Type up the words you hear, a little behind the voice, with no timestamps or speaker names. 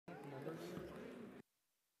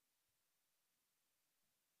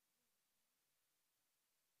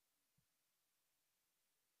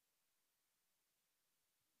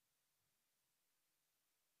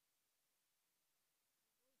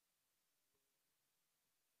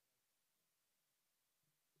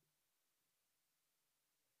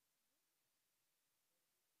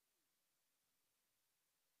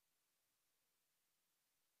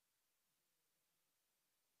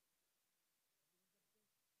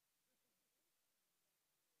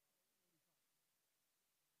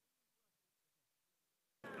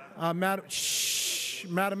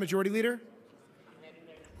Madam Majority Leader.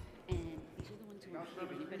 And these are the ones who are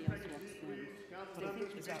here. Anybody else walks in. But I think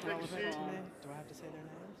it's relevant. Do I have to say their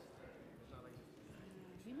names?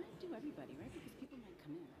 We might do everybody, right? Because people might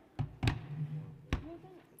come in. How about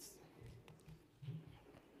that?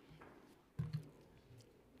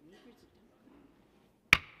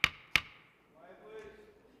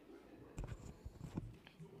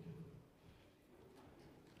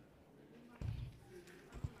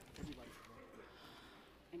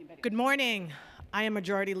 Good morning. I am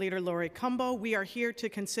Majority Leader Lori Cumbo. We are here to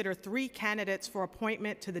consider 3 candidates for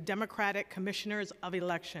appointment to the Democratic Commissioners of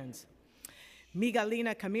Elections.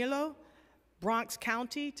 Miguelina Camilo, Bronx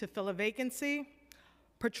County, to fill a vacancy.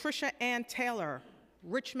 Patricia Ann Taylor,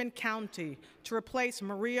 Richmond County, to replace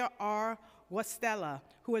Maria R. Westella,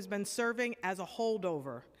 who has been serving as a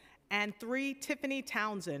holdover. And 3, Tiffany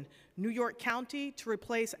Townsend, New York County, to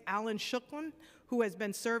replace Alan Shuklin, who has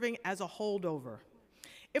been serving as a holdover.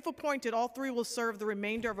 If appointed, all 3 will serve the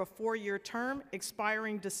remainder of a 4-year term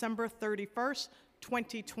expiring December 31st,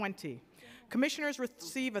 2020. Commissioners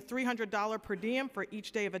receive a $300 per diem for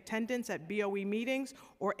each day of attendance at BOE meetings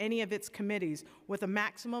or any of its committees, with a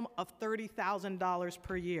maximum of $30,000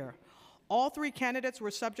 per year. All 3 candidates were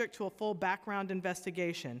subject to a full background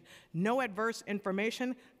investigation. No adverse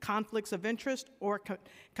information, conflicts of interest, or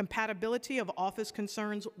compatibility of office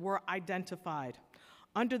concerns were identified.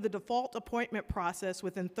 Under the default appointment process,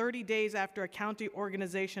 within 30 days after a county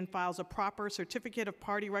organization files a proper certificate of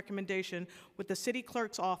party recommendation with the city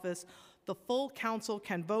clerk's office, the full council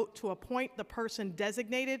can vote to appoint the person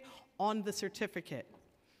designated on the certificate.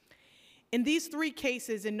 In these 3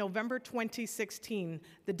 cases in November 2016,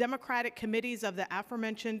 the Democratic committees of the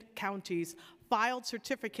aforementioned counties filed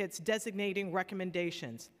certificates designating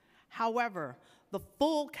recommendations. However, the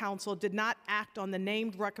full council did not act on the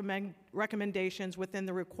named recommendations within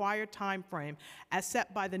the required time frame as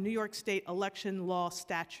set by the New York State election law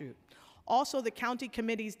statute. Also, the county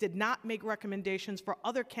committees did not make recommendations for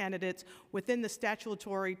other candidates within the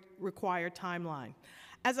statutory required timeline.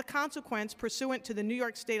 As a consequence, pursuant to the New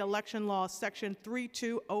York State election law section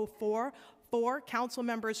 3204, 4 council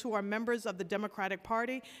members who are members of the Democratic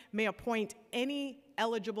Party may appoint any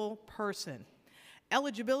eligible person.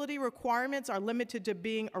 Eligibility requirements are limited to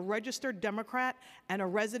being a registered Democrat and a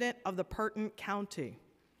resident of the pertinent county.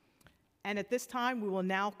 And at this time, we will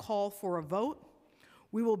now call for a vote.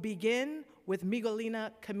 We will begin with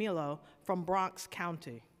Miguelina Camilo from Bronx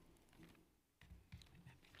County.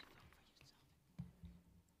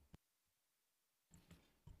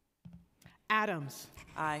 Adams.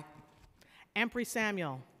 Aye. Ampry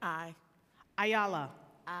Samuel. Aye. Ayala.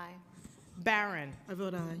 Aye. Barron. I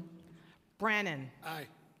vote aye. Brannon. Aye.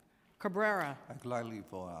 Cabrera. I gladly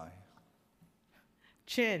vote aye.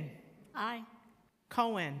 Chin. Aye.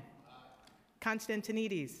 Cohen. Aye.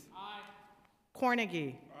 Constantinides. Aye.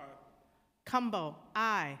 Cornegie. Aye. Cumbo.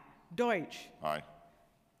 Aye. Deutsch. Aye.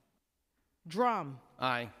 Drum.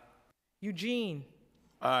 Aye. Eugene.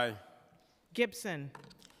 Aye. Gibson.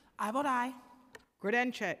 I vote aye.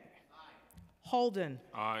 Grodenchik. Holden.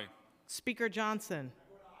 Aye. Speaker Johnson.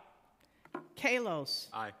 Kalos.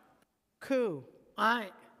 Aye. Koo. Aye.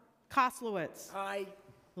 Koslowitz. Aye.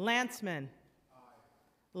 Landsman.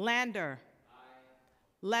 Lander.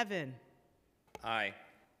 Levin. Aye.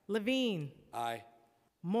 Levine. Aye.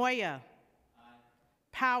 Moya.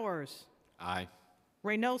 Powers. Aye.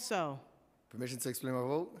 Reynoso. Permission to explain my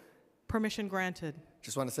vote? Permission granted.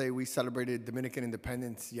 Just want to say we celebrated Dominican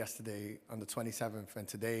independence yesterday on the 27th, and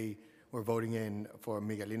today we're voting in for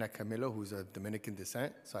Miguelina Camilo, who's of Dominican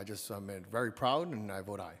descent. So I'm very proud, and I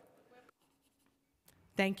vote aye.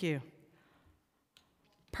 Thank you.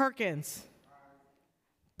 Perkins.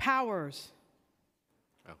 Powers.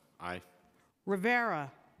 Oh, aye.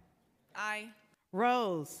 Rivera. Aye.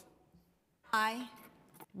 Rose. Aye.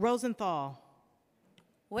 Rosenthal.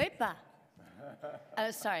 Wepa.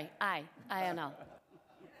 Oh, sorry. Aye. INL.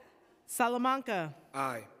 Salamanca.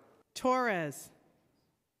 Aye. Torres.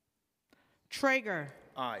 Traeger.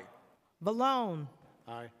 Aye. Vallone.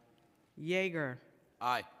 Aye. Yeager.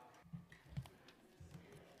 Aye.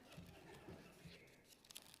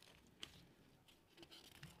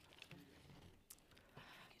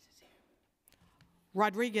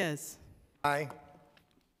 Rodriguez. Aye.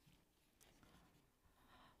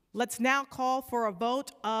 Let's now call for a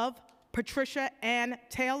vote of Patricia Ann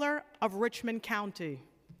Taylor of Richmond County.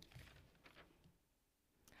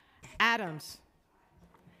 Adams.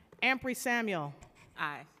 Ampry Samuel.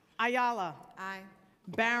 Aye. Ayala. Aye.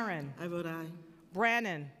 Barron. I vote aye.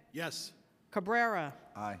 Brannon. Yes. Cabrera.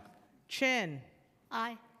 Aye. Chin.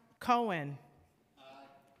 Aye. Cohen.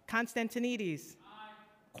 Constantinides.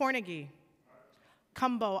 Cornegie.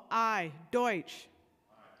 Cumbo, I. Deutsch.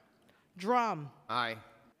 Drum. Aye.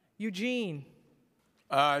 Eugene.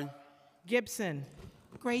 Aye. Gibson.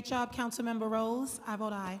 Great job, Councilmember Rose. I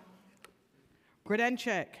vote aye.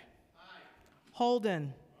 Grodenchik.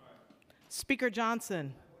 Holden. Speaker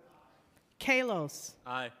Johnson. Kalos.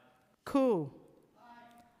 Aye. Koo.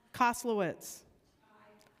 Koslowitz.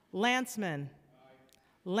 Lanceman.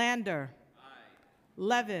 Lander.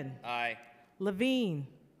 Levin. Aye. Levine.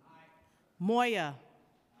 Moya.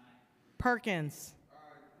 Perkins.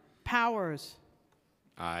 Powers.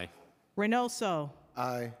 Aye. Reynoso.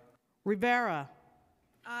 Aye. Rivera.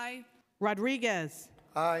 Aye. Rodriguez.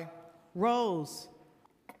 Aye. Rose.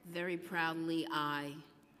 Very proudly, aye.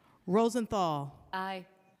 Rosenthal. Aye.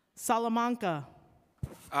 Salamanca.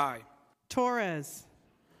 Aye. Torres.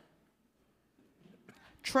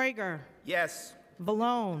 Traeger. Yes.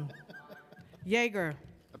 Vallone. Yeager.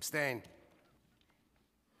 Abstain.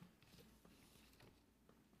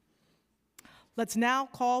 Let's now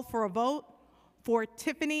call for a vote for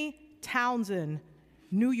Tiffany Townsend,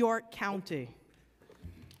 New York County.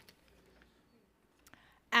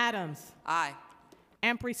 Adams. Aye.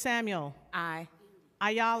 Ampry Samuel. Aye.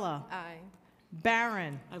 Ayala. Aye.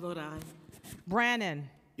 Barron. I vote aye. Brannon.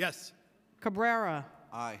 Yes. Cabrera.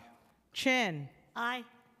 Aye. Chin. Aye.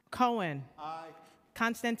 Cohen. Aye.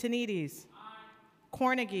 Constantinides.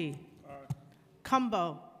 Cornegie.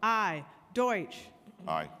 Cumbo. I. Deutsch.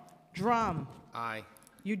 Aye. Drum. Aye.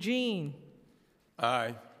 Eugene.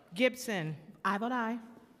 Aye. Gibson. I vote aye.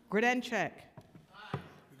 Grodenchik.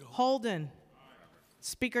 Holden.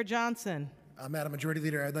 Speaker Johnson. Madam Majority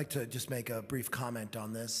Leader, I'd like to just make a brief comment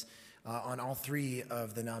on this. On all three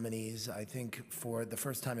of the nominees, I think for the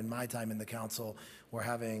first time in my time in the council, we're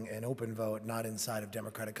having an open vote, not inside of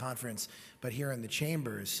Democratic Conference, but here in the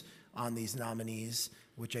chambers on these nominees,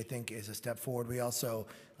 which I think is a step forward. We also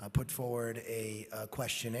put forward a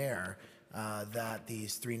questionnaire that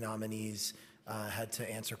these three nominees had to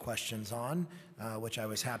answer questions on, which I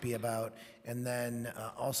was happy about. And then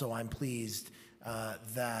also I'm pleased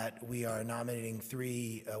that we are nominating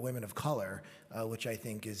three women of color, which I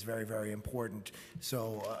think is very, very important.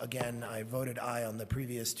 So again, I voted aye on the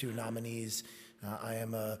previous two nominees. I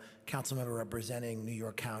am a council member representing New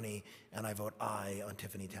York County, and I vote aye on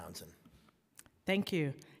Tiffany Townsend. Thank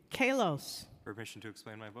you. Kalos. Permission to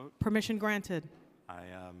explain my vote? Permission granted. I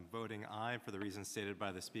am voting aye for the reasons stated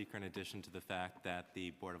by the Speaker, in addition to the fact that the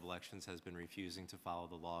Board of Elections has been refusing to follow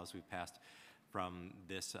the laws we've passed from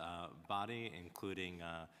this body, including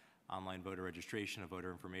online voter registration, a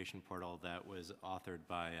voter information portal that was authored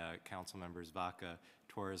by Council Members Vaca,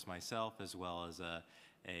 Torres, myself, as well as a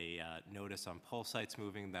notice on poll sites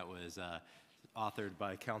moving that was authored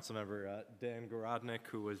by Councilmember Dan Gorodnick,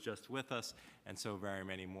 who was just with us, and so very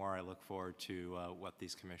many more. I look forward to what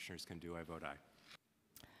these commissioners can do. I vote aye.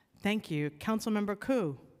 Thank you. Councilmember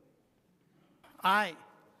Koo. Aye.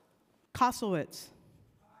 Koslowitz.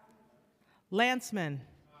 Lanceman.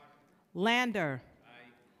 Lander.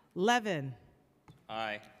 Levin.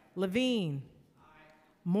 Aye. Levine.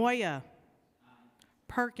 Moya.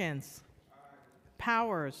 Perkins.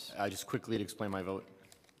 Powers. Just quickly to explain my vote.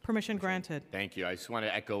 Permission granted. Thank you. I just want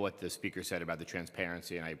to echo what the speaker said about the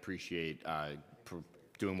transparency, and I appreciate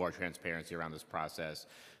doing more transparency around this process.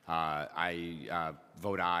 I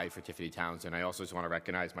vote aye for Tiffany Townsend. I also just want to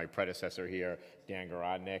recognize my predecessor here, Dan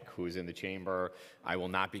Gorodnick, who's in the chamber. I will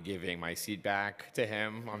not be giving my seat back to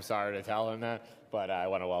him. I'm sorry to tell him that, but I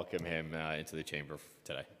want to welcome him into the chamber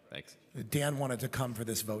today. Thanks. Dan wanted to come for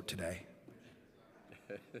this vote today.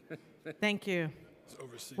 Thank you.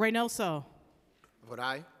 Reynoso. Vote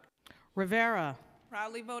aye. Rivera.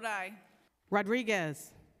 Proudly vote aye.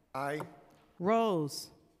 Rodriguez. Aye. Rose.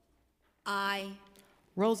 Aye.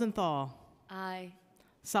 Rosenthal. Aye.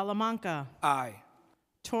 Salamanca. Aye.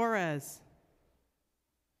 Torres.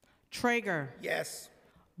 Traeger. Yes.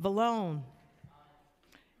 Vallone.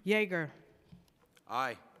 Yeager.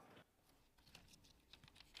 Aye.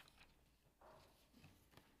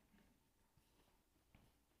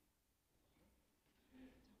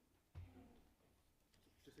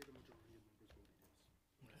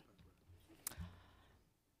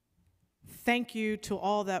 Thank you to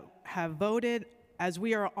all that have voted. As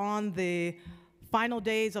we are on the final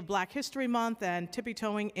days of Black History Month and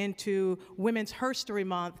tippy-toeing into Women's Herstory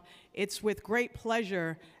Month, it's with great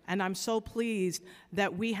pleasure, and I'm so pleased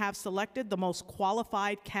that we have selected the most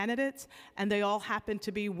qualified candidates, and they all happen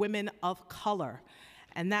to be women of color.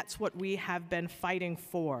 And that's what we have been fighting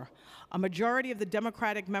for. A majority of the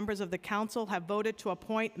Democratic members of the council have voted to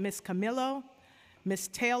appoint Ms. Camillo, Ms.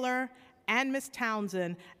 Taylor, and Ms.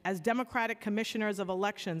 Townsend as Democratic Commissioners of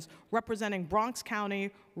Elections representing Bronx County,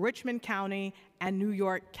 Richmond County, and New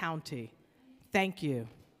York County. Thank you.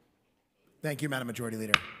 Thank you, Madam Majority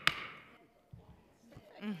Leader.